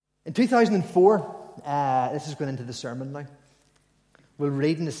In 2004, this is going into the sermon now. We'll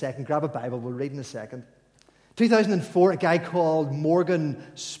read in a second. Grab a Bible. We'll read in a second. 2004, a guy called Morgan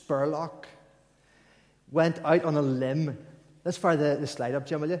Spurlock went out on a limb. Let's fire the slide up,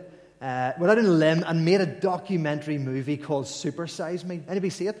 Jim, will you? Went out on a limb and made a documentary movie called Super Size Me.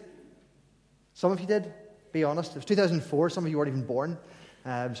 Anybody see it? Some of you did. Be honest. It was 2004. Some of you weren't even born.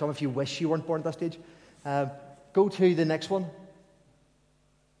 Some of you wish you weren't born at that stage. Go to the next one.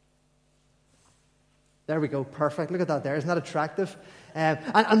 There we go. Perfect. Look at that there. Isn't that attractive?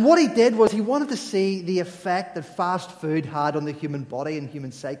 And what he did was he wanted to see the effect that fast food had on the human body and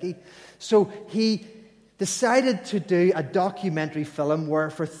human psyche. So he decided to do a documentary film where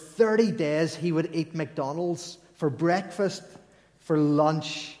for 30 days he would eat McDonald's for breakfast, for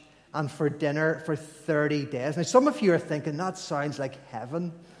lunch, and for dinner for 30 days. Now, some of you are thinking, that sounds like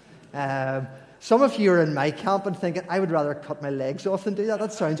heaven. Some of you are in my camp and thinking, I would rather cut my legs off than do that.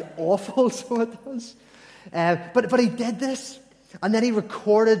 That sounds awful, so it does. But he did this, and then he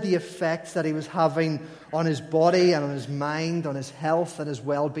recorded the effects that he was having on his body and on his mind, on his health and his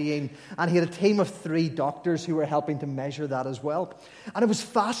well-being. And he had a team of 3 doctors who were helping to measure that as well. And it was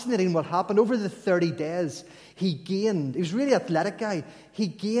fascinating what happened. Over the 30 days, he was a really athletic guy. He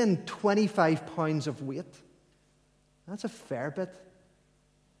gained 25 pounds of weight. That's a fair bit.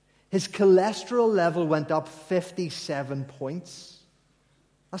 His cholesterol level went up 57 points.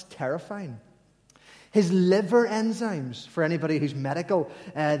 That's terrifying. His liver enzymes, for anybody who's medical,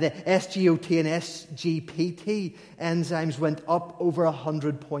 the SGOT and SGPT enzymes went up over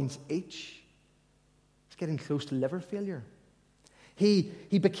 100 points each. It's getting close to liver failure. He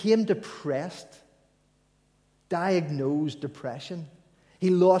became depressed, diagnosed depression. He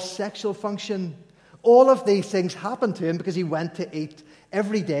lost sexual function. All of these things happened to him because he went to eat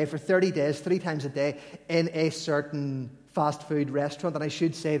every day for 30 days, 3 times a day, in a certain fast food restaurant. And I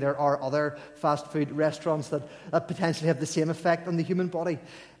should say there are other fast food restaurants that potentially have the same effect on the human body.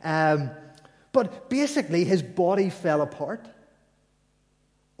 But basically, his body fell apart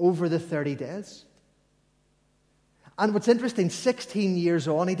over the 30 days. And what's interesting, 16 years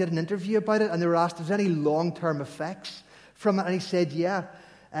on, he did an interview about it, and they were asked if there's any long-term effects from it. And he said, yeah,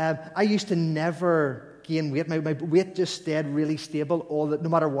 I used to never gain weight. My weight just stayed really stable no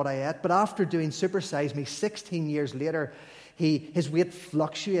matter what I ate. But after doing Super Size Me 16 years later, his weight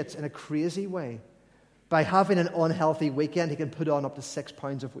fluctuates in a crazy way. By having an unhealthy weekend, he can put on up to 6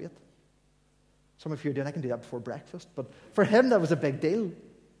 pounds of weight. Some of you are doing, I can do that before breakfast. But for him, that was a big deal.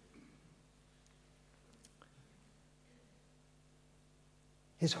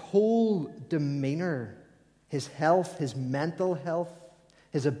 His whole demeanor, his health, his mental health,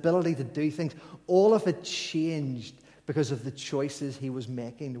 his ability to do things, all of it changed because of the choices he was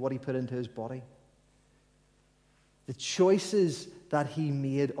making, what he put into his body. The choices that he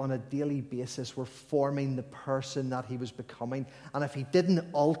made on a daily basis were forming the person that he was becoming. And if he didn't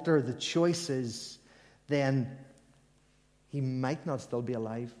alter the choices, then he might not still be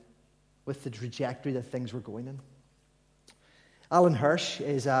alive with the trajectory that things were going in. Alan Hirsch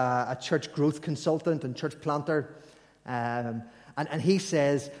is a church growth consultant and church planter. And he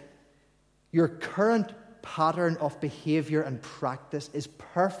says, your current pattern of behavior and practice is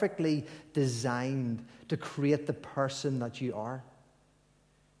perfectly designed to create the person that you are.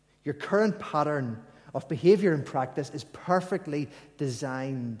 Your current pattern of behavior and practice is perfectly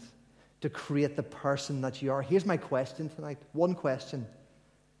designed to create the person that you are. Here's my question tonight. One question,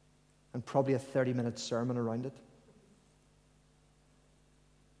 and probably a 30-minute sermon around it.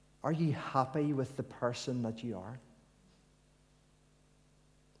 Are you happy with the person that you are?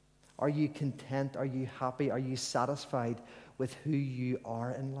 Are you content? Are you happy? Are you satisfied with who you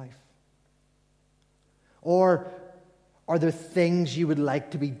are in life? Or are there things you would like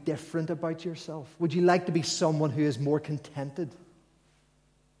to be different about yourself? Would you like to be someone who is more contented?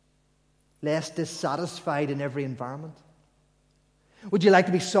 Less dissatisfied in every environment? Would you like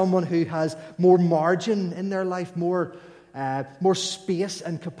to be someone who has more margin in their life, more space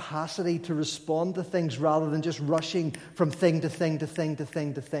and capacity to respond to things rather than just rushing from thing to thing to thing to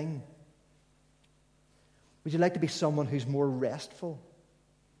thing to thing? Would you like to be someone who's more restful,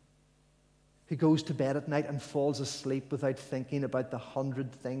 who goes to bed at night and falls asleep without thinking about the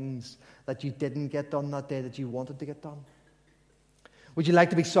 100 things that you didn't get done that day that you wanted to get done? Would you like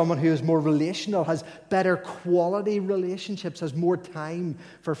to be someone who is more relational, has better quality relationships, has more time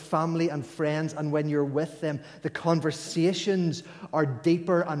for family and friends, and when you're with them, the conversations are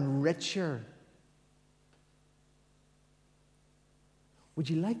deeper and richer? Would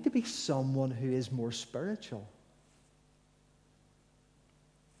you like to be someone who is more spiritual?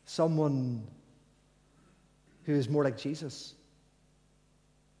 Someone who is more like Jesus?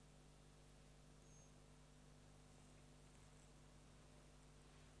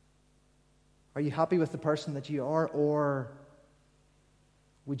 Are you happy with the person that you are, or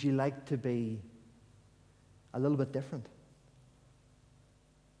would you like to be a little bit different?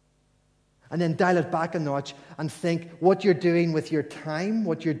 And then dial it back a notch and think what you're doing with your time,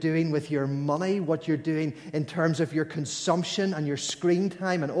 what you're doing with your money, what you're doing in terms of your consumption and your screen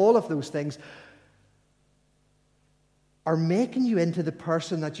time and all of those things are making you into the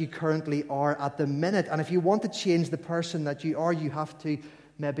person that you currently are at the minute. And if you want to change the person that you are, you have to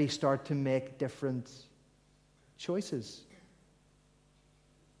maybe start to make different choices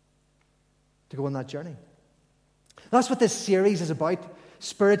to go on that journey. That's what this series is about.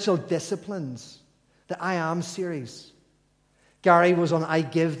 Spiritual disciplines. The I Am series. Gary was on I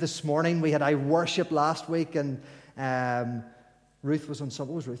Give this morning. We had I Worship last week, and Ruth was on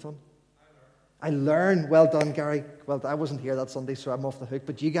Sunday. What was Ruth on? I Learn. Well done, Gary. Well, I wasn't here that Sunday, so I'm off the hook.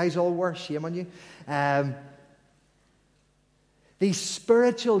 But you guys all were. Shame on you. These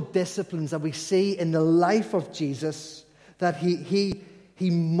spiritual disciplines that we see in the life of Jesus, that he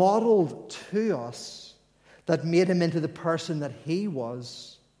modeled to us, that made him into the person that he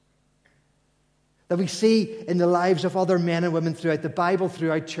was, that we see in the lives of other men and women throughout the Bible,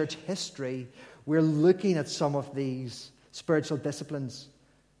 throughout church history. We're looking at some of these spiritual disciplines.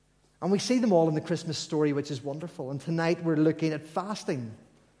 And we see them all in the Christmas story, which is wonderful. And tonight we're looking at fasting.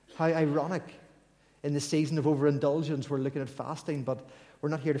 How ironic. In the season of overindulgence, we're looking at fasting, but we're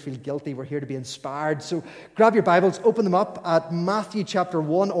not here to feel guilty. We're here to be inspired. So grab your Bibles, open them up at Matthew chapter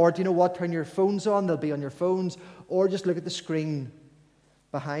 1, or do you know what? Turn your phones on. They'll be on your phones, or just look at the screen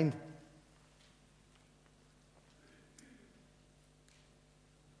behind.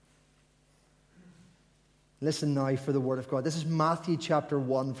 Listen now for the Word of God. This is Matthew chapter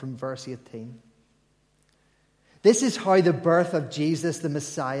 1 from verse 18. This is how the birth of Jesus the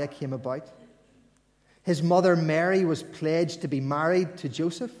Messiah came about. His mother Mary was pledged to be married to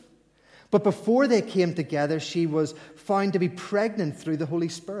Joseph, but before they came together, she was found to be pregnant through the Holy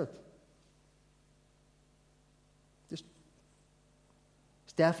Spirit. It's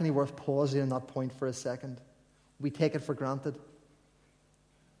definitely worth pausing on that point for a second. We take it for granted.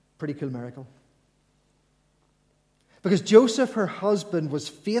 Pretty cool miracle. Because Joseph, her husband, was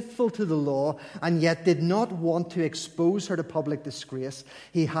faithful to the law and yet did not want to expose her to public disgrace,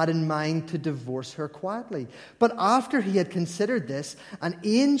 he had in mind to divorce her quietly. But after he had considered this, an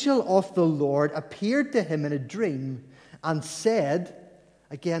angel of the Lord appeared to him in a dream and said,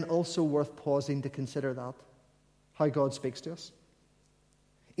 again, also worth pausing to consider that, how God speaks to us.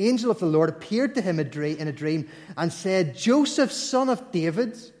 Angel of the Lord appeared to him in a dream and said, Joseph, son of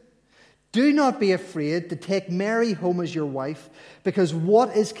David, do not be afraid to take Mary home as your wife, because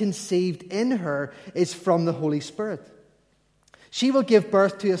what is conceived in her is from the Holy Spirit. She will give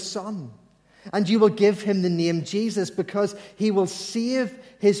birth to a son, and you will give him the name Jesus, because he will save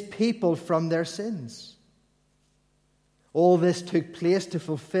his people from their sins. All this took place to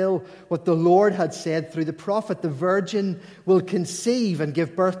fulfill what the Lord had said through the prophet. The virgin will conceive and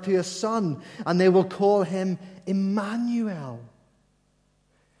give birth to a son, and they will call him Emmanuel,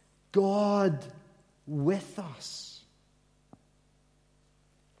 God with us.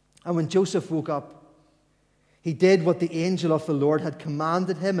 And when Joseph woke up, he did what the angel of the Lord had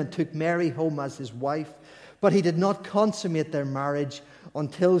commanded him and took Mary home as his wife. But he did not consummate their marriage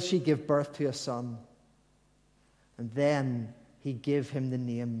until she gave birth to a son. And then he gave him the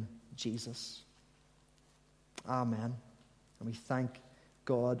name Jesus. Amen. And we thank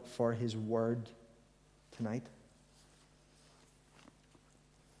God for his word tonight.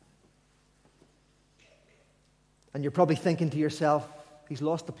 And you're probably thinking to yourself, he's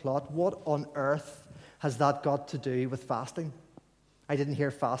lost the plot. What on earth has that got to do with fasting? I didn't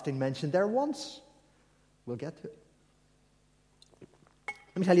hear fasting mentioned there once. We'll get to it.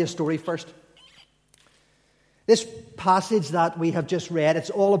 Let me tell you a story first. This passage that we have just read, it's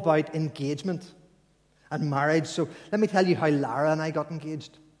all about engagement and marriage. So let me tell you how Lara and I got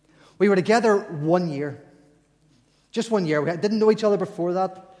engaged. We were together 1 year. Just 1 year. We didn't know each other before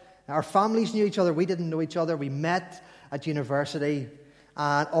that. Our families knew each other. We didn't know each other. We met at university.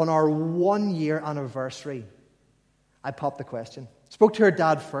 And on our 1 year anniversary, I popped the question. Spoke to her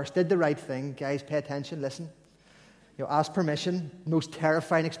dad first. Did the right thing. Guys, pay attention. Listen. Asked permission. Most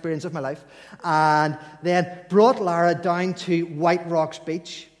terrifying experience of my life. And then brought Lara down to White Rocks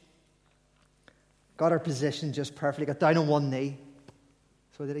Beach. Got her positioned just perfectly. Got down on one knee.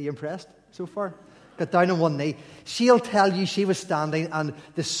 So are you impressed so far? Got down on one knee. She'll tell you she was standing and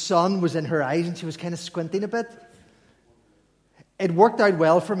the sun was in her eyes and she was kind of squinting a bit. It worked out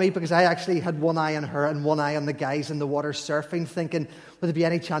well for me because I actually had one eye on her and one eye on the guys in the water surfing, thinking, would there be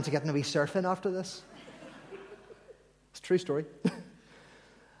any chance of getting a wee surfing after this? It's a true story.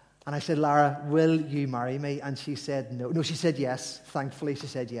 And I said, Lara, will you marry me? And she said no. No, she said yes. Thankfully, she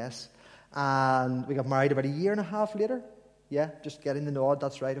said yes. And we got married about a year and a half later. Yeah, just getting the nod.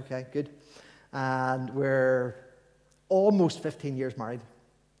 That's right. Okay, good. And we're almost 15 years married.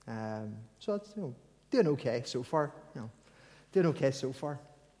 So that's doing okay so far. Doing okay so far.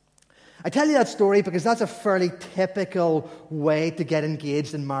 I tell you that story because that's a fairly typical way to get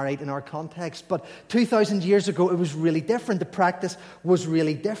engaged and married in our context. But 2,000 years ago, it was really different. The practice was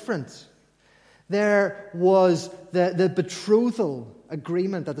really different. There was the betrothal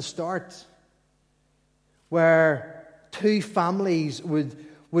agreement at the start, where two families would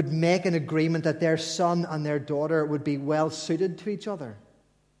make an agreement that their son and their daughter would be well suited to each other.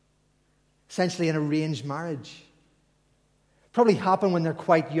 Essentially an arranged marriage. Probably happened when they're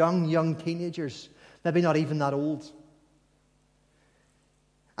quite young teenagers, maybe not even that old.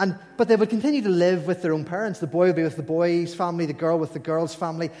 But they would continue to live with their own parents. The boy would be with the boy's family, the girl with the girl's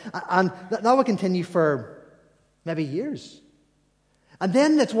family, and that would continue for maybe years. And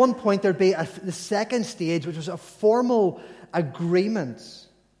then at one point there'd be the second stage, which was a formal agreement,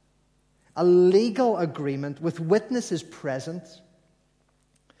 a legal agreement with witnesses present,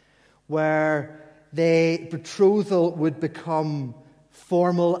 where the betrothal would become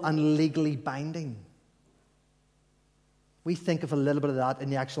formal and legally binding. We think of a little bit of that in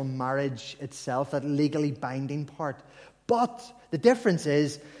the actual marriage itself, that legally binding part. But the difference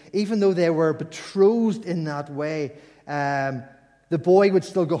is, even though they were betrothed in that way, the boy would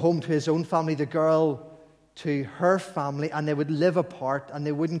still go home to his own family, the girl to her family, and they would live apart and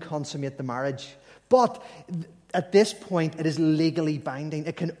they wouldn't consummate the marriage. But at this point, it is legally binding.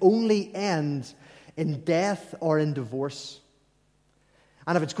 It can only end in death or in divorce.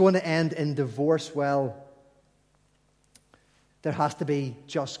 And if it's going to end in divorce, well, there has to be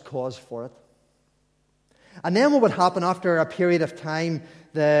just cause for it. And then what would happen after a period of time,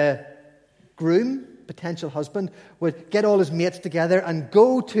 the groom, potential husband, would get all his mates together and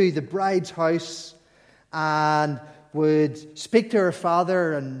go to the bride's house and would speak to her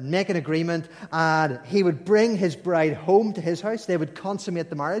father and make an agreement, and he would bring his bride home to his house. They would consummate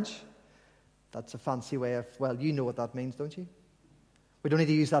the marriage. That's a fancy way of, well, you know what that means, don't you? We don't need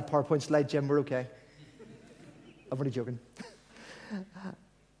to use that PowerPoint slide, Jim. We're okay. I'm only joking.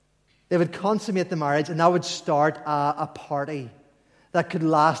 They would consummate the marriage, and that would start a party that could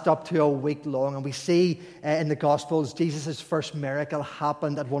last up to a week long. And we see in the Gospels, Jesus' first miracle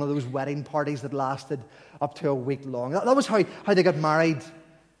happened at one of those wedding parties that lasted up to a week long. That was how they got married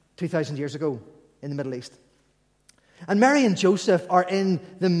 2,000 years ago in the Middle East. And Mary and Joseph are in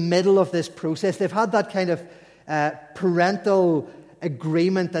the middle of this process. They've had that kind of parental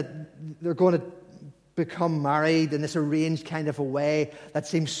agreement that they're going to become married in this arranged kind of a way that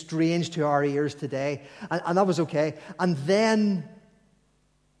seems strange to our ears today. And that was okay. And then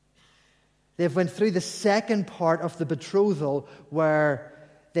they've went through the second part of the betrothal, where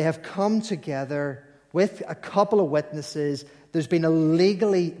they have come together with a couple of witnesses. There's been a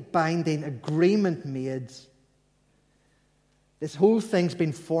legally binding agreement made. This whole thing's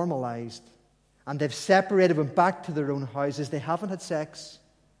been formalized, and they've separated, went back to their own houses. They haven't had sex.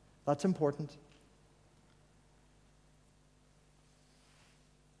 That's important.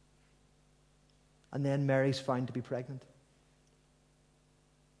 And then Mary's found to be pregnant.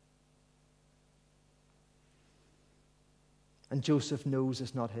 And Joseph knows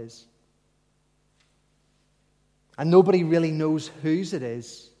it's not his. And nobody really knows whose it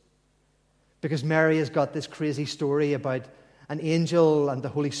is, because Mary has got this crazy story about an angel and the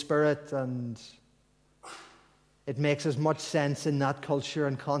Holy Spirit, and it makes as much sense in that culture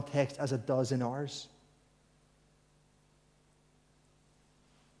and context as it does in ours.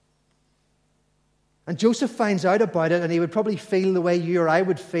 And Joseph finds out about it, and he would probably feel the way you or I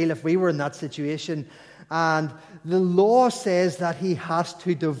would feel if we were in that situation. And the law says that he has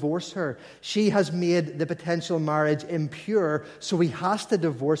to divorce her. She has made the potential marriage impure, so he has to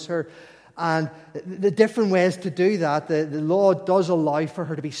divorce her. And the different ways to do that, the law does allow for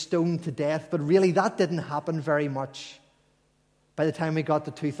her to be stoned to death, but really that didn't happen very much by the time we got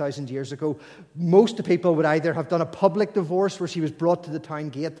to 2,000 years ago. Most of the people would either have done a public divorce where she was brought to the town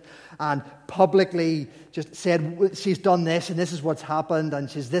gate and publicly just said, she's done this and this is what's happened and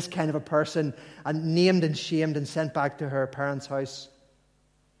she's this kind of a person, and named and shamed and sent back to her parents' house.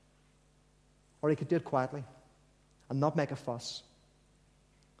 Or he could do it quietly and not make a fuss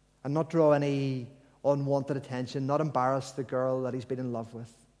and not draw any unwanted attention, not embarrass the girl that he's been in love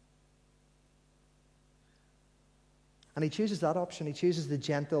with. And he chooses that option. He chooses the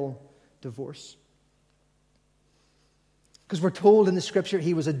gentle divorce. Because we're told in the Scripture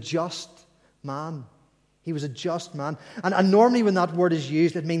he was a just man. He was a just man. And normally when that word is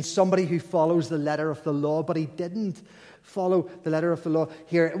used, it means somebody who follows the letter of the law, but he didn't follow the letter of the law.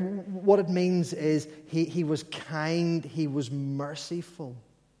 Here, what it means is he was kind, he was merciful.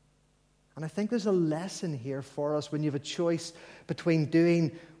 And I think there's a lesson here for us when you have a choice between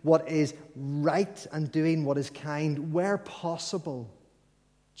doing what is right and doing what is kind. Where possible,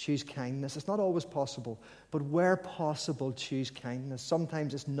 choose kindness. It's not always possible, but where possible, choose kindness.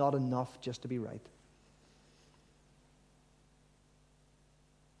 Sometimes it's not enough just to be right.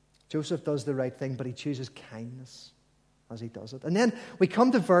 Joseph does the right thing, but he chooses kindness as he does it. And then we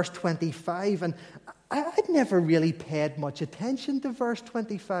come to verse 25, and I'd never really paid much attention to verse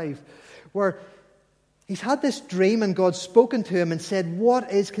 25, where he's had this dream and God's spoken to him and said,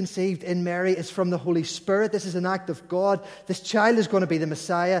 what is conceived in Mary is from the Holy Spirit. This is an act of God. This child is going to be the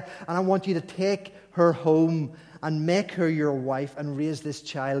Messiah, and I want you to take her home and make her your wife and raise this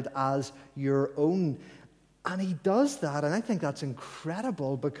child as your own. And he does that, and I think that's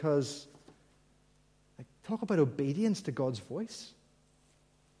incredible because, talk about obedience to God's voice.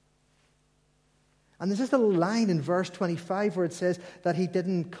 And there's this little line in verse 25 where it says that he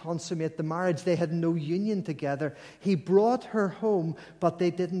didn't consummate the marriage. They had no union together. He brought her home, but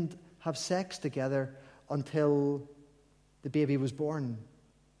they didn't have sex together until the baby was born.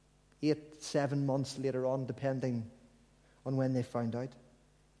 8-7 months later on, depending on when they found out.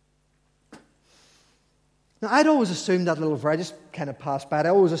 Now, I'd always assumed that little verse, I just kind of passed by it. I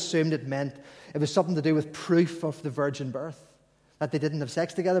always assumed it meant it was something to do with proof of the virgin birth. That they didn't have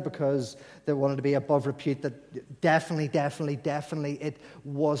sex together because they wanted to be above repute, that definitely it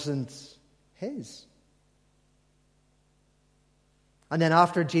wasn't his. And then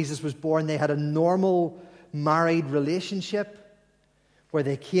after Jesus was born, they had a normal married relationship where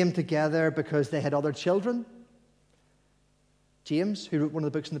they came together because they had other children. James, who wrote one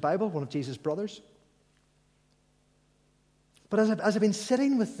of the books in the Bible, one of Jesus' brothers. But as I've been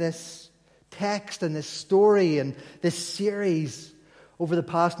sitting with this text and this story and this series over the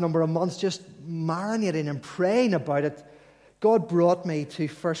past number of months, just marinating and praying about it, God brought me to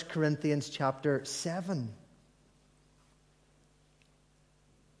 1 Corinthians chapter 7.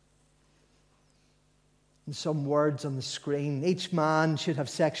 And some words on the screen. Each man should have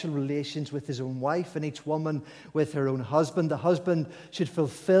sexual relations with his own wife, and each woman with her own husband. The husband should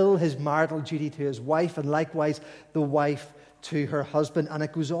fulfill his marital duty to his wife, and likewise the wife to her husband. And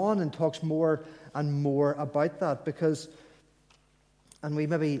it goes on and talks more and more about that because, and we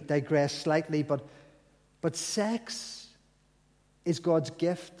maybe digress slightly, but sex is God's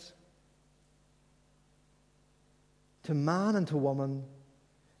gift to man and to woman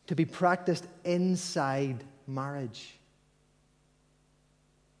to be practiced inside marriage.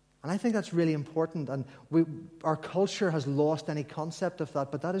 And I think that's really important, and our culture has lost any concept of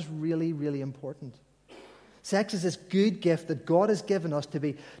that, but that is really, really important. Sex is this good gift that God has given us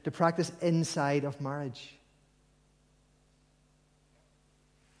to practice inside of marriage.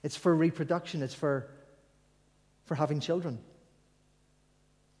 It's for reproduction. It's for having children.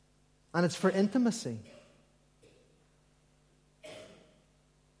 And it's for intimacy.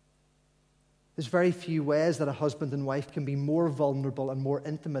 There's very few ways that a husband and wife can be more vulnerable and more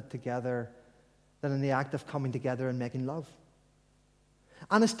intimate together than in the act of coming together and making love.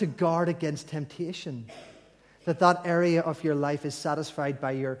 And it's to guard against temptation. That area of your life is satisfied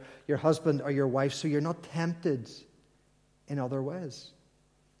by your husband or your wife, so you're not tempted in other ways.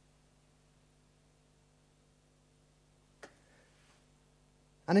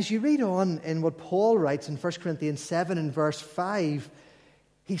 And as you read on in what Paul writes in 1 Corinthians 7 and verse 5,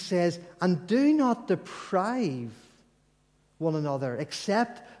 he says, "And do not deprive one another,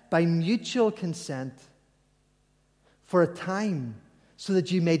 except by mutual consent for a time, so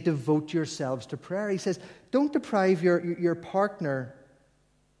that you may devote yourselves to prayer." He says, don't deprive your partner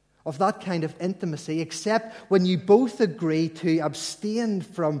of that kind of intimacy, except when you both agree to abstain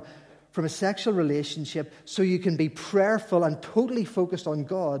from a sexual relationship so you can be prayerful and totally focused on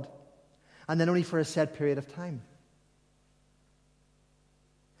God, and then only for a set period of time.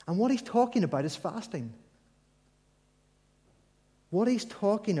 And what he's talking about is fasting. What he's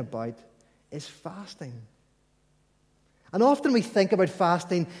talking about is fasting. And often we think about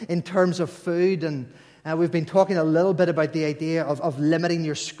fasting in terms of food, and we've been talking a little bit about the idea of limiting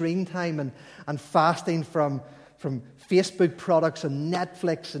your screen time and fasting from Facebook products and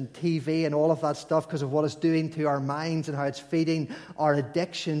Netflix and TV and all of that stuff because of what it's doing to our minds and how it's feeding our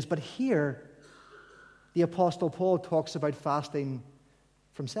addictions. But here, the Apostle Paul talks about fasting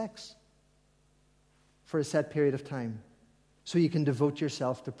from sex for a set period of time so you can devote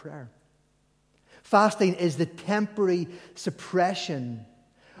yourself to prayer. Fasting is the temporary suppression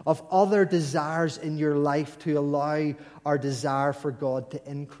of other desires in your life to allow our desire for God to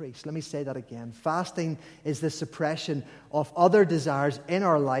increase. Let me say that again. Fasting is the suppression of other desires in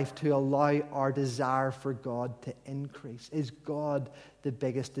our life to allow our desire for God to increase. Is God the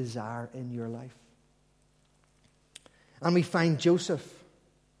biggest desire in your life? And we find Joseph,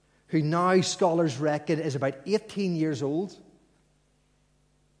 who now scholars reckon is about 18 years old,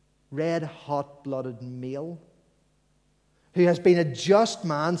 red, hot-blooded male, who has been a just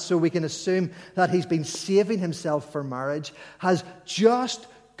man, so we can assume that he's been saving himself for marriage, has just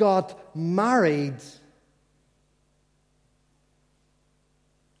got married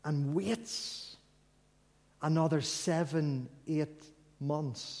and waits another 7-8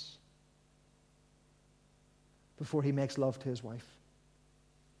 months before he makes love to his wife.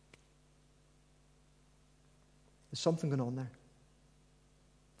 There's something going on there.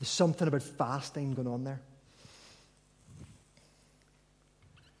 There's something about fasting going on there.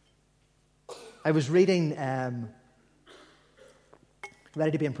 I was reading,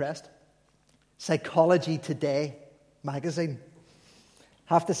 ready to be impressed, Psychology Today magazine.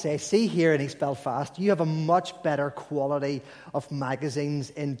 Have to say, see here in East Belfast, you have a much better quality of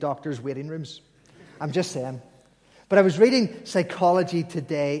magazines in doctors' waiting rooms. I'm just saying. But I was reading Psychology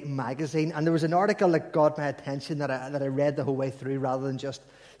Today magazine, and there was an article that got my attention that I read the whole way through rather than just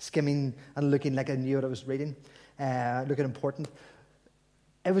skimming and looking like I knew what I was reading, looking important.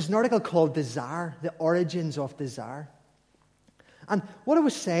 It was an article called Desire, the Origins of Desire. And what I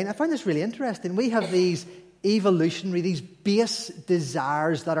was saying, I find this really interesting. We have these evolutionary, these base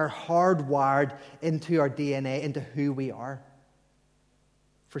desires that are hardwired into our DNA, into who we are.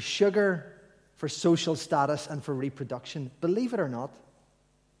 For sugar, for social status, and for reproduction. Believe it or not.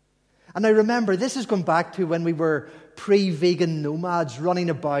 And I remember, this has gone back to when we were pre-vegan nomads running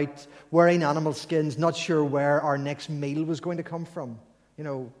about, wearing animal skins, not sure where our next meal was going to come from. You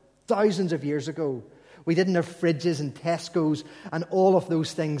know, thousands of years ago. We didn't have fridges and Tesco's and all of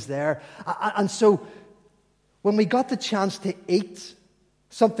those things there. And so, when we got the chance to eat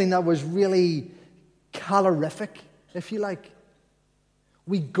something that was really calorific, if you like,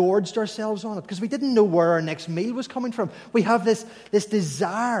 we gorged ourselves on it because we didn't know where our next meal was coming from. We have this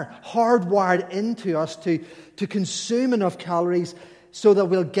desire hardwired into us to consume enough calories so that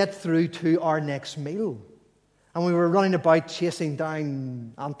we'll get through to our next meal. And we were running about chasing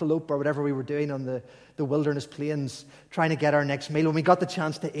down antelope or whatever we were doing on the wilderness plains, trying to get our next meal. When we got the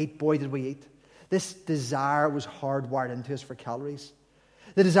chance to eat, boy, did we eat. This desire was hardwired into us for calories.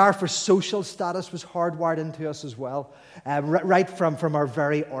 The desire for social status was hardwired into us as well, right from our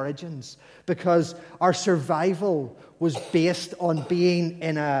very origins. Because our survival was based on being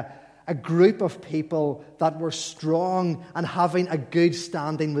in a group of people that were strong and having a good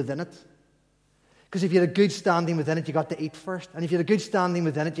standing within it. Because if you had a good standing within it, you got to eat first. And if you had a good standing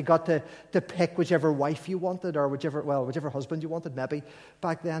within it, you got to pick whichever wife you wanted or whichever husband you wanted, maybe.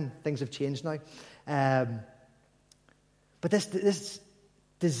 Back then, things have changed now. But this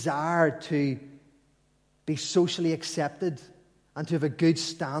desire to be socially accepted and to have a good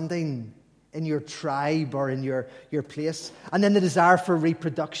standing in your tribe or in your place. And then the desire for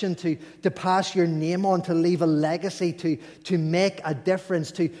reproduction, to pass your name on, to leave a legacy, to make a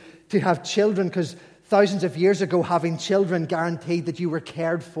difference, to have children, because thousands of years ago, having children guaranteed that you were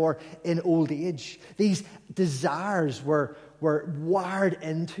cared for in old age. These desires were wired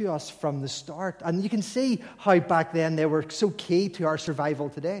into us from the start. And you can see how back then they were so key to our survival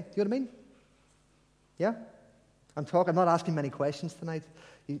today. Do you know what I mean? Yeah? I'm not asking many questions tonight.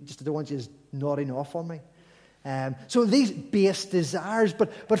 I don't want you just nodding off on me. So these base desires,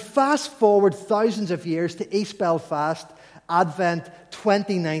 but fast forward thousands of years to East Belfast, Advent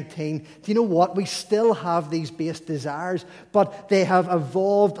 2019. Do you know what? We still have these base desires, but they have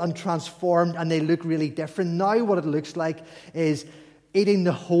evolved and transformed and they look really different. Now what it looks like is eating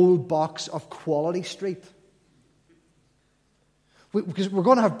the whole box of Quality Street. Because we're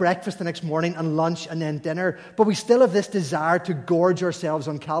going to have breakfast the next morning and lunch and then dinner, but we still have this desire to gorge ourselves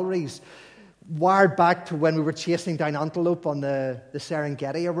on calories. Wired back to when we were chasing down antelope on the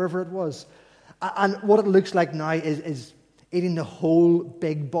Serengeti or wherever it was. And what it looks like now is eating the whole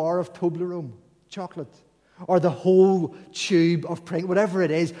big bar of Toblerone chocolate, or the whole tube of Pringles, whatever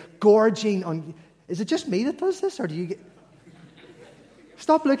it is, gorging on. Is it just me that does this, or do you get?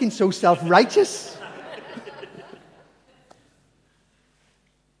 Stop looking so self-righteous.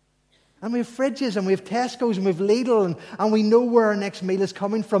 And we have fridges, and we have Tesco's, and we have Lidl, and we know where our next meal is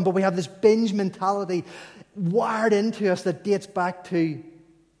coming from, but we have this binge mentality wired into us that dates back to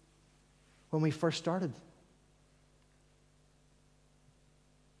when we first started.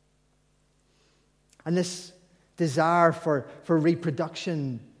 And this desire for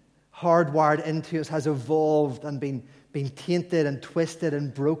reproduction hardwired into us, has evolved and been tainted and twisted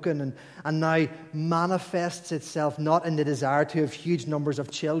and broken and now manifests itself not in the desire to have huge numbers of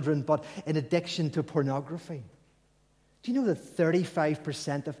children, but in addiction to pornography. Do you know that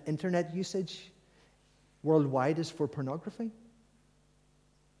 35% of internet usage worldwide is for pornography?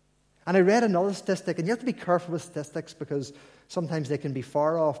 And I read another statistic, and you have to be careful with statistics because sometimes they can be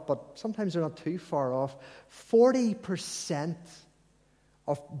far off, but sometimes they're not too far off. 40%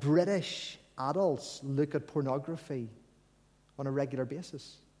 of British adults look at pornography on a regular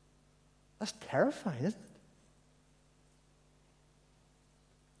basis. That's terrifying, isn't it?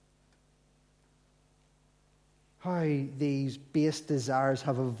 How these base desires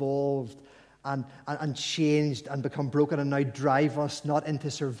have evolved and changed and become broken and now drive us not into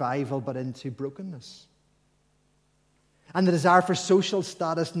survival but into brokenness. And the desire for social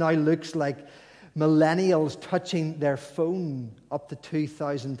status now looks like millennials touching their phone up to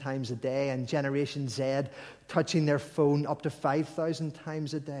 2,000 times a day and Generation Z touching their phone up to 5,000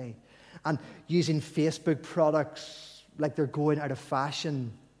 times a day and using Facebook products like they're going out of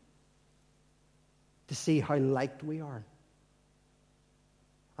fashion to see how liked we are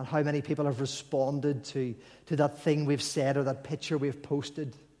and how many people have responded to that thing we've said or that picture we've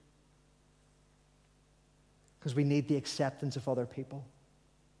posted, because we need the acceptance of other people.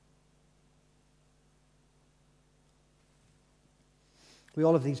 We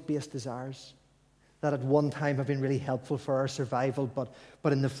all have these base desires that at one time have been really helpful for our survival,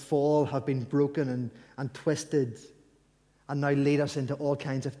 but in the fall have been broken and twisted and now lead us into all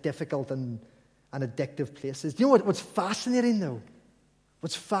kinds of difficult and addictive places. Do you know what's fascinating, though?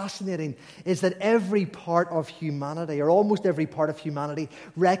 What's fascinating is that every part of humanity, or almost every part of humanity,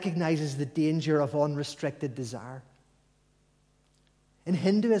 recognizes the danger of unrestricted desire. In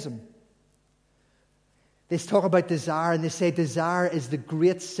Hinduism, they talk about desire, and they say desire is the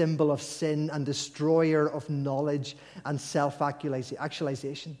great symbol of sin and destroyer of knowledge and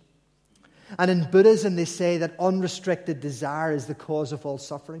self-actualization. And in Buddhism, they say that unrestricted desire is the cause of all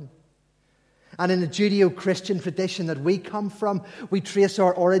suffering. And in the Judeo-Christian tradition that we come from, we trace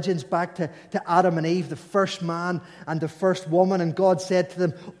our origins back to Adam and Eve, the first man and the first woman. And God said to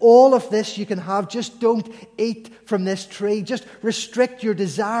them, all of this you can have, just don't eat from this tree. Just restrict your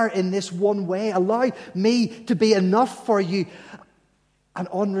desire in this one way. Allow me to be enough for you. An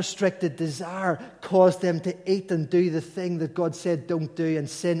unrestricted desire caused them to eat and do the thing that God said don't do. And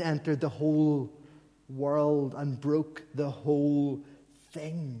sin entered the whole world and broke the whole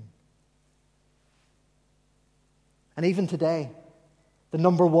thing. And even today, the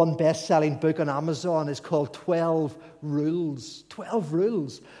number one best-selling book on Amazon is called 12 Rules. 12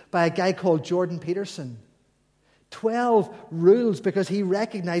 Rules by a guy called Jordan Peterson. 12 rules because he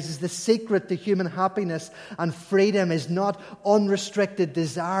recognizes the secret to human happiness and freedom is not unrestricted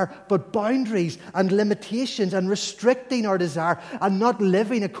desire, but boundaries and limitations and restricting our desire and not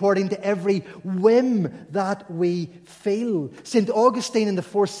living according to every whim that we feel. St. Augustine in the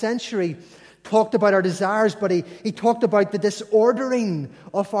 4th century talked about our desires, but he talked about the disordering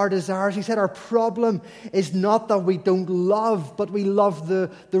of our desires. He said our problem is not that we don't love, but we love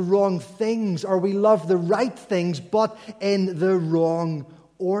the wrong things, or we love the right things, but in the wrong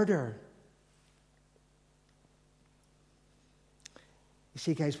order. You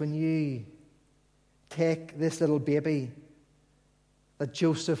see, guys, when you take this little baby that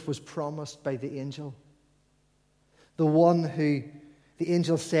Joseph was promised by the angel, the one who the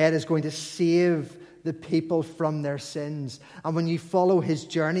angel said is going to save the people from their sins. And when you follow his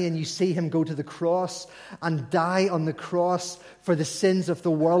journey and you see him go to the cross and die on the cross for the sins of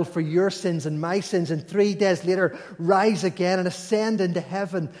the world, for your sins and my sins, and 3 days later rise again and ascend into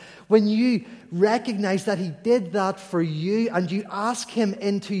heaven, when you recognize that he did that for you and you ask him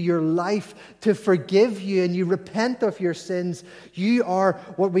into your life to forgive you and you repent of your sins, you are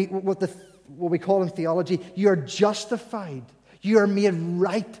what we call in theology, you are justified. You are made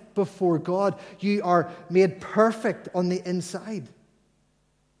right before God. You are made perfect on the inside.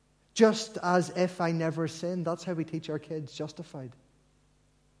 Just as if I never sinned. That's how we teach our kids, justified.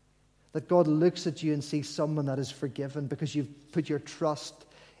 That God looks at you and sees someone that is forgiven because you've put your trust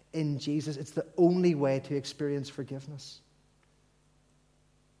in Jesus. It's the only way to experience forgiveness.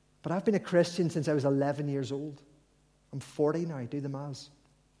 But I've been a Christian since I was 11 years old. I'm 40 now, do the maths.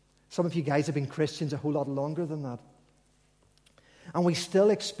 Some of you guys have been Christians a whole lot longer than that. And we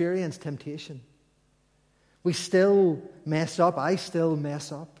still experience temptation. We still mess up. I still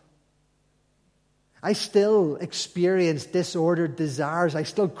mess up. I still experience disordered desires. I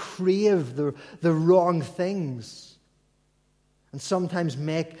still crave the wrong things. And sometimes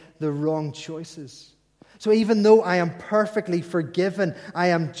make the wrong choices. So even though I am perfectly forgiven, I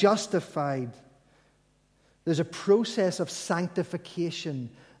am justified, there's a process of sanctification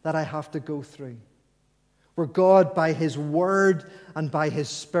that I have to go through, where God, by His Word and by His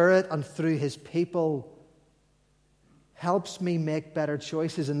Spirit and through His people, helps me make better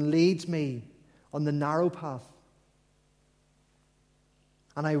choices and leads me on the narrow path.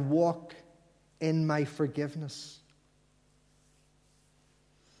 And I walk in my forgiveness.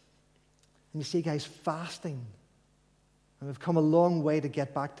 And you see, guys, fasting, and we've come a long way to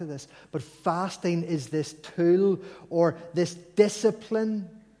get back to this, but fasting is this tool or this discipline,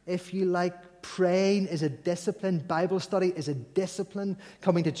 if you like. Praying is a discipline. Bible study is a discipline.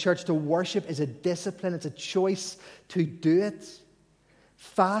 Coming to church to worship is a discipline. It's a choice to do it.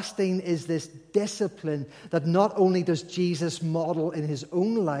 Fasting is this discipline that not only does Jesus model in His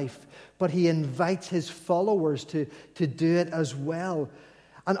own life, but He invites His followers to do it as well.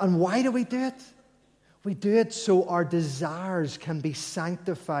 And why do we do it? We do it so our desires can be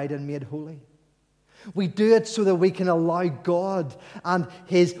sanctified and made holy. We do it so that we can allow God and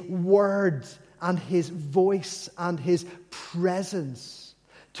His Word and His voice and His presence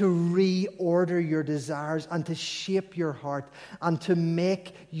to reorder your desires and to shape your heart and to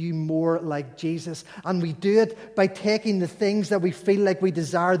make you more like Jesus. And we do it by taking the things that we feel like we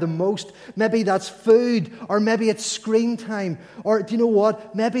desire the most. Maybe that's food, or maybe it's screen time, or do you know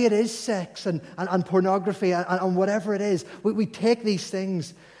what? Maybe it is sex and pornography and whatever it is. We take these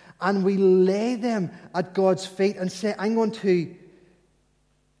things and we lay them at God's feet and say, I'm going to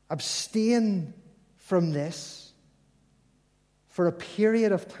abstain from this for a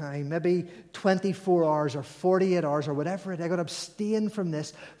period of time, maybe 24 hours or 48 hours or whatever it is. I'm going to abstain from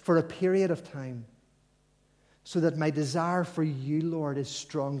this for a period of time so that my desire for you, Lord, is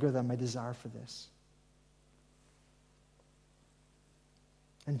stronger than my desire for this.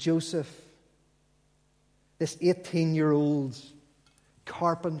 And Joseph, this 18-year-old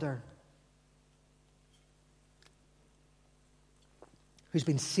carpenter who's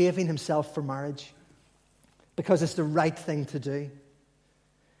been saving himself for marriage because it's the right thing to do.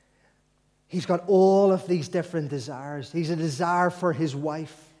 He's got all of these different desires. He's a desire for his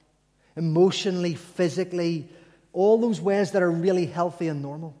wife, emotionally, physically, all those ways that are really healthy and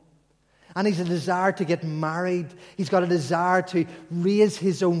normal. And he's a desire to get married. He's got a desire to raise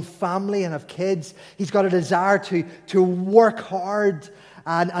his own family and have kids. He's got a desire to work hard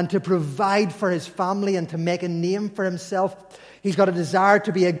and to provide for his family and to make a name for himself. He's got a desire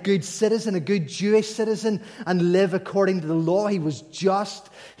to be a good citizen, a good Jewish citizen, and live according to the law. He was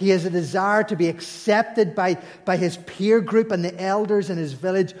just. He has a desire to be accepted by his peer group and the elders in his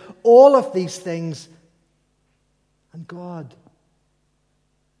village. All of these things. And God,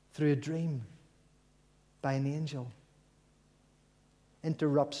 through a dream by an angel,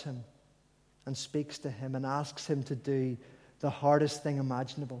 interrupts him and speaks to him and asks him to do the hardest thing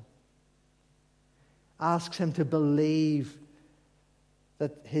imaginable. Asks him to believe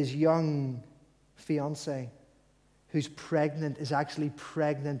that his young fiancée, who's pregnant, is actually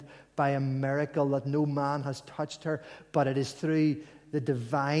pregnant by a miracle, that no man has touched her, but it is through the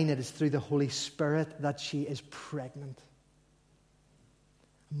divine, it is through the Holy Spirit that she is pregnant.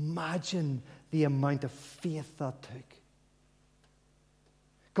 Imagine the amount of faith that took.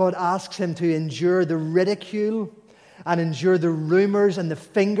 God asks him to endure the ridicule and endure the rumors and the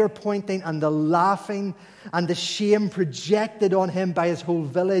finger pointing and the laughing and the shame projected on him by his whole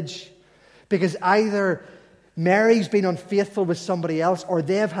village, because either Mary's been unfaithful with somebody else or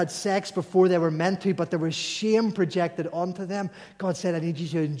they've had sex before they were meant to, but there was shame projected onto them. God said, I need you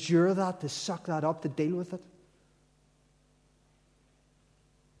to endure that, to suck that up, to deal with it.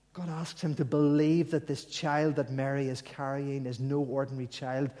 God asks him to believe that this child that Mary is carrying is no ordinary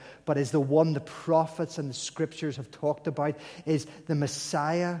child, but is the one the prophets and the scriptures have talked about, is the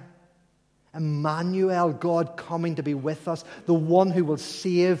Messiah, Emmanuel, God coming to be with us, the one who will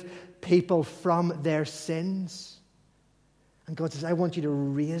save people from their sins. And God says, I want you to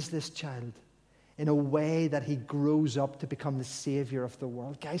raise this child in a way that he grows up to become the Savior of the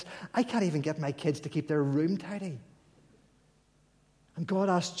world. Guys, I can't even get my kids to keep their room tidy. And God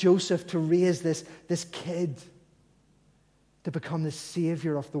asked Joseph to raise this kid to become the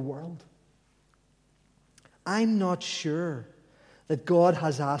Savior of the world. I'm not sure that God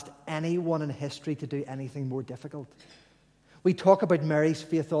has asked anyone in history to do anything more difficult. We talk about Mary's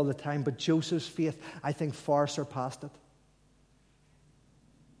faith all the time, but Joseph's faith, I think, far surpassed it.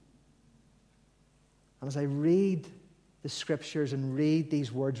 And as I read the scriptures and read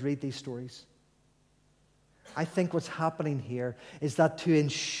these words, read these stories, I think what's happening here is that to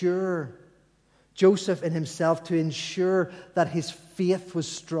ensure, Joseph in himself, to ensure that his faith was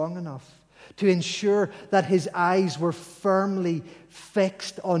strong enough, to ensure that his eyes were firmly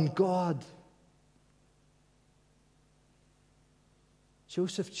fixed on God.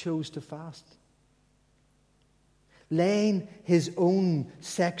 Joseph chose to fast, laying his own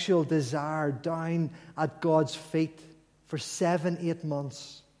sexual desire down at God's feet for 7-8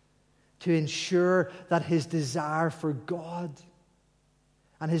 months to ensure that his desire for God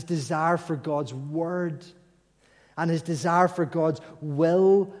and his desire for God's word and his desire for God's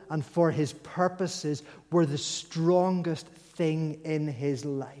will and for his purposes were the strongest thing in his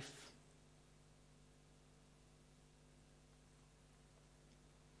life.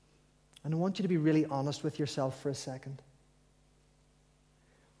 And I want you to be really honest with yourself for a second.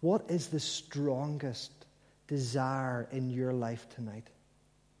 What is the strongest desire in your life tonight?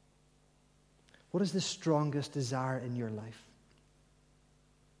 What is the strongest desire in your life?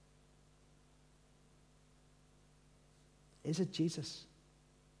 Is it Jesus?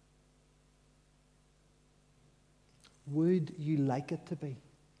 Would you like it to be?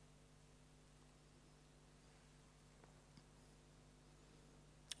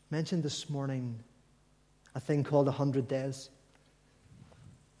 Mentioned this morning a thing called 100 days.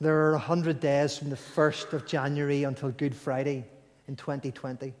 There are 100 days from the 1st of January until Good Friday in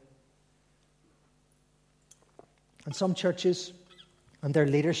 2020. And some churches and their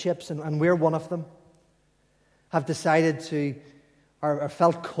leaderships, and we're one of them, have decided to, or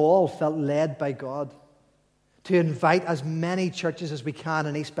felt led by God, to invite as many churches as we can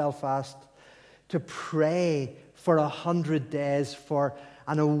in East Belfast to pray for 100 days for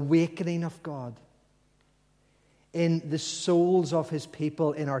an awakening of God in the souls of his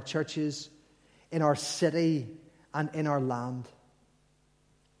people, in our churches, in our city, and in our land.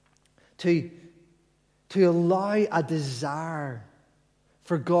 To allow a desire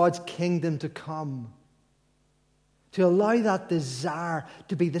for God's kingdom to come. To allow that desire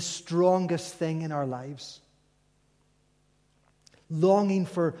to be the strongest thing in our lives. Longing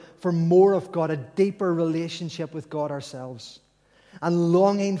for more of God, a deeper relationship with God ourselves. And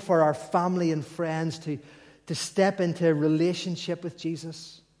longing for our family and friends to step into a relationship with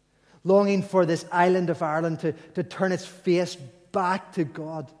Jesus. Longing for this island of Ireland to turn its face back to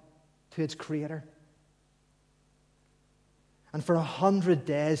God, to its Creator. And for 100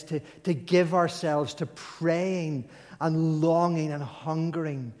 days to give ourselves to praying and longing and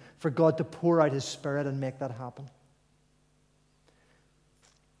hungering for God to pour out his Spirit and make that happen.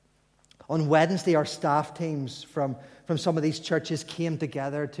 On Wednesday, our staff teams from some of these churches came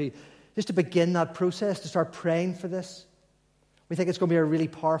together to begin that process, to start praying for this. We think it's going to be a really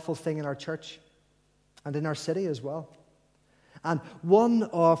powerful thing in our church and in our city as well. And one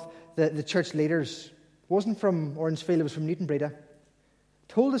of the church leaders, wasn't from Orangefield, it was from Newton Breda,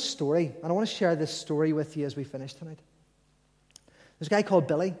 told a story, and I want to share this story with you as we finish tonight. There's a guy called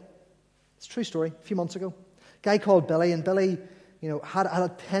Billy. It's a true story, a few months ago. A guy called Billy, and Billy had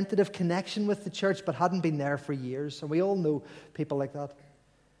a tentative connection with the church, but hadn't been there for years. And we all know people like that.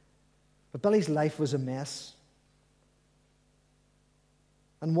 But Billy's life was a mess.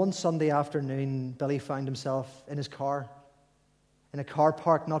 And one Sunday afternoon, Billy found himself in his car, in a car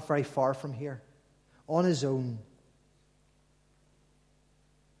park not very far from here, on his own,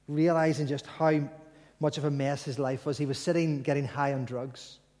 realizing just how much of a mess his life was. He was sitting, getting high on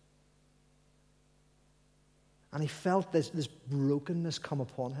drugs. And he felt this brokenness come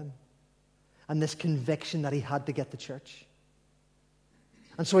upon him, and this conviction that he had to get to church.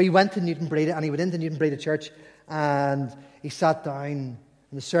 And so he went to Newton Breda, and he went into Newton Breda Church, and he sat down, and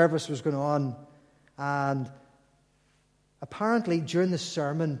the service was going on, and apparently during the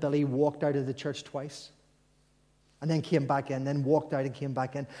sermon, Billy walked out of the church twice, and then came back in, then walked out and came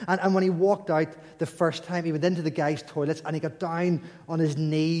back in. And when he walked out the first time, he went into the guys' toilets, and he got down on his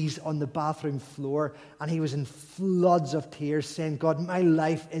knees on the bathroom floor, and he was in floods of tears saying, God, my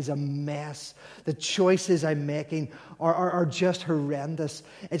life is a mess. The choices I'm making are just horrendous.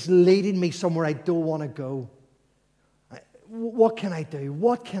 It's leading me somewhere I don't want to go. What can I do?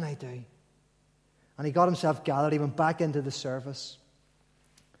 What can I do? And he got himself gathered. He went back into the service.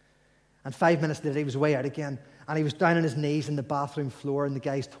 And 5 minutes later, he was way out again. And he was down on his knees in the bathroom floor in the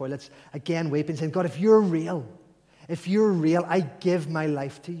guys' toilets, again weeping, saying, God, if you're real, I give my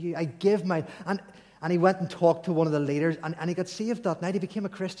life to you. I give my... And he went and talked to one of the leaders, and he got saved that night. He became a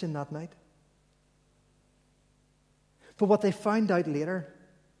Christian that night. But what they found out later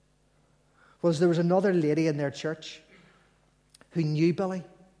was there was another lady in their church who knew Billy.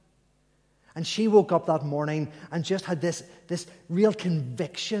 And she woke up that morning and just had this real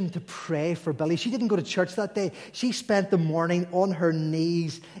conviction to pray for Billy. She didn't go to church that day. She spent the morning on her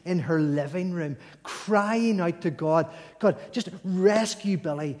knees in her living room, crying out to God, God, just rescue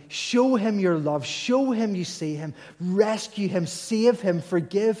Billy. Show him your love. Show him you see him. Rescue him. Save him.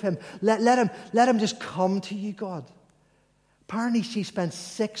 Forgive him. Let him just come to you, God. Apparently, she spent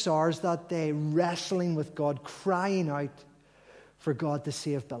 6 hours that day wrestling with God, crying out for God to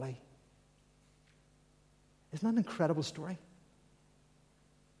save Billy. Isn't that an incredible story?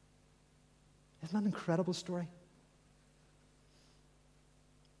 Isn't that an incredible story?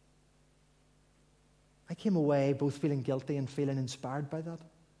 I came away both feeling guilty and feeling inspired by that.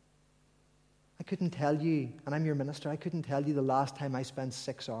 I couldn't tell you, and I'm your minister, I couldn't tell you the last time I spent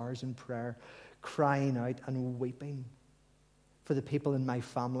 6 hours in prayer, crying out and weeping for the people in my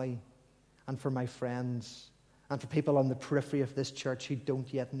family and for my friends and for people on the periphery of this church who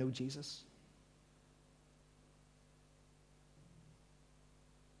don't yet know Jesus.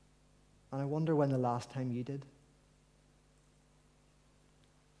 And I wonder when the last time you did.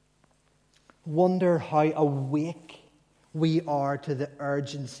 Wonder how awake we are to the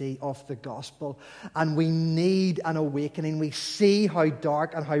urgency of the gospel. And we need an awakening. We see how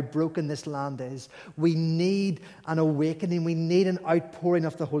dark and how broken this land is. We need an awakening. We need an outpouring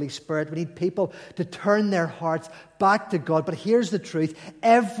of the Holy Spirit. We need people to turn their hearts back to God. But here's the truth.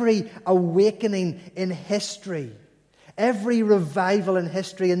 Every awakening in history, every revival in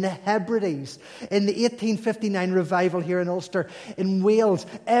history, in the Hebrides, in the 1859 revival here in Ulster, in Wales,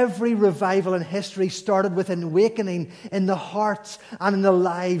 every revival in history started with an awakening in the hearts and in the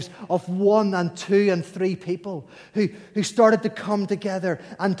lives of 1 and 2 and 3 people who started to come together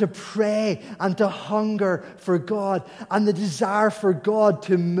and to pray and to hunger for God. And the desire for God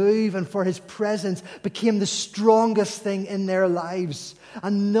to move and for His presence became the strongest thing in their lives.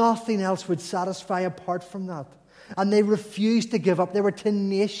 And nothing else would satisfy apart from that. And they refused to give up. They were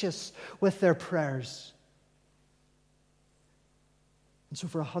tenacious with their prayers. And so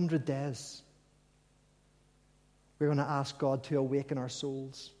for 100 days, we're going to ask God to awaken our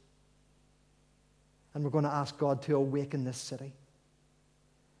souls. And we're going to ask God to awaken this city.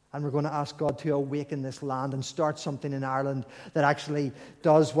 And we're going to ask God to awaken this land and start something in Ireland that actually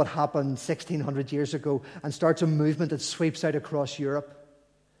does what happened 1,600 years ago and starts a movement that sweeps out across Europe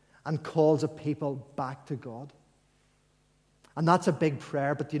and calls a people back to God. And that's a big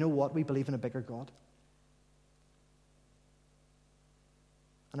prayer, but do you know what? We believe in a bigger God.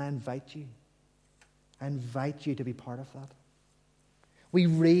 And I invite you to be part of that. We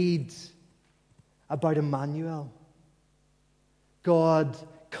read about Emmanuel, God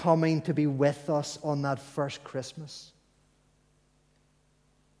coming to be with us on that first Christmas.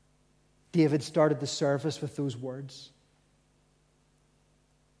 David started the service with those words.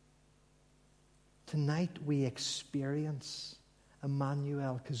 Tonight we experience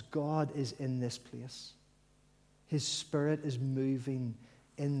Emmanuel because God is in this place. His Spirit is moving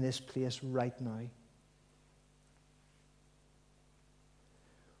in this place right now.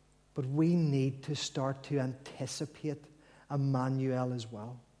 But we need to start to anticipate Emmanuel as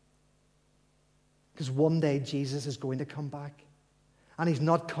well. Because one day Jesus is going to come back. And He's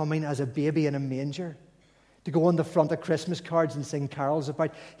not coming as a baby in a manger to go on the front of Christmas cards and sing carols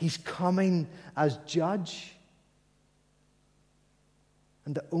about. He's coming as judge.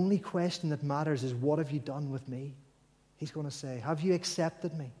 And the only question that matters is, what have you done with me? He's going to say, have you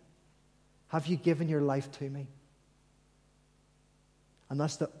accepted me? Have you given your life to me? And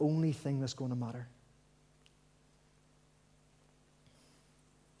that's the only thing that's going to matter.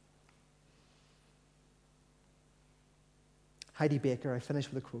 Heidi Baker, I finish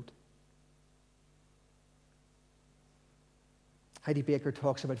with a quote. Heidi Baker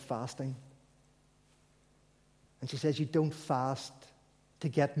talks about fasting. And she says, you don't fast to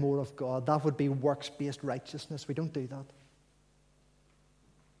get more of God. That would be works-based righteousness. We don't do that.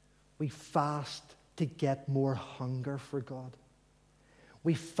 We fast to get more hunger for God.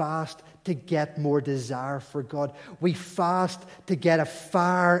 We fast to get more desire for God. We fast to get a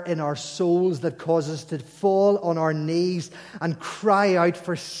fire in our souls that causes us to fall on our knees and cry out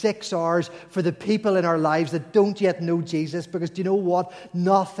for 6 hours for the people in our lives that don't yet know Jesus, because do you know what?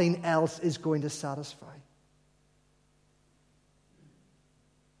 Nothing else is going to satisfy.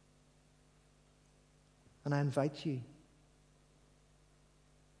 And I invite you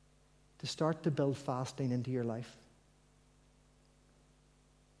to start to build fasting into your life.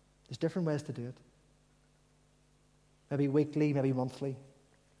 There's different ways to do it. Maybe weekly, maybe monthly.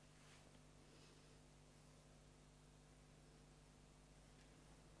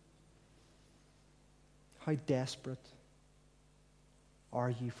 How desperate are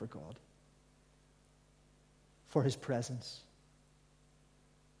you for God? for his presence,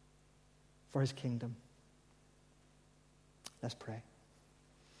 for his kingdom. Let's pray.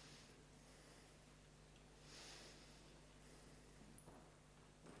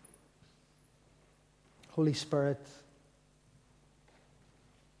 Holy Spirit,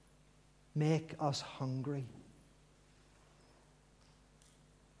 make us hungry.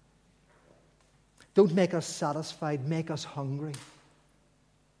 Don't make us satisfied, make us hungry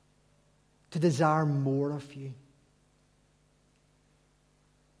to desire more of you.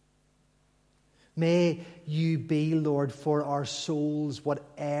 May you be, Lord, for our souls what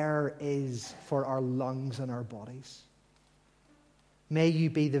air is for our lungs and our bodies. May you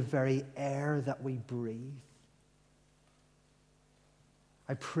be the very air that we breathe.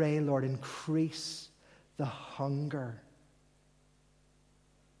 I pray, Lord, increase the hunger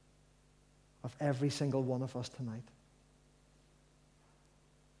of every single one of us tonight.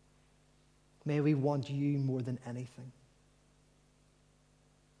 May we want you more than anything.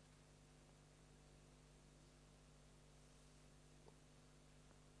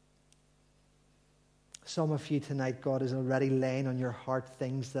 Some of you tonight, God is already laying on your heart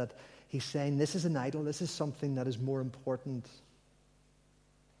things that he's saying, this is an idol, this is something that is more important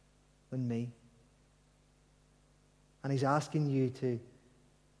than me. And he's asking you to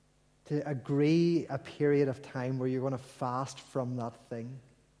agree a period of time where you're going to fast from that thing.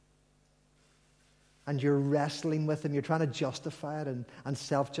 And you're wrestling with him, you're trying to justify it and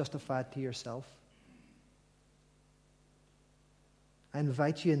self-justify it to yourself. I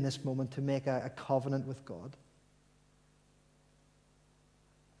invite you in this moment to make a covenant with God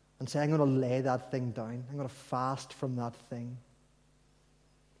and say, I'm going to lay that thing down. I'm going to fast from that thing.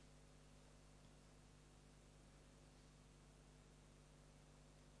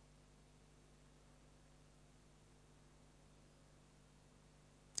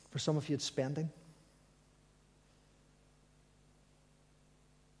 For some of you, it's spending.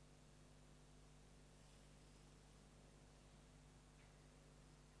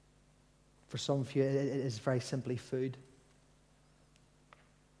 For some of you, it is very simply food.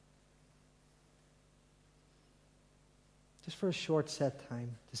 Just for a short set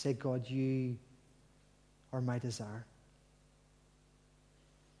time to say, God, you are my desire.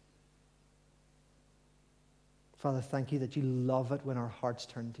 Father, thank you that you love it when our hearts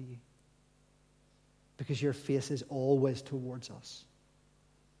turn to you, because your face is always towards us.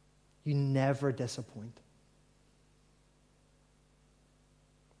 You never disappoint.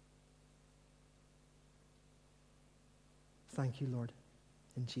 Thank you, Lord,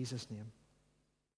 in Jesus' name.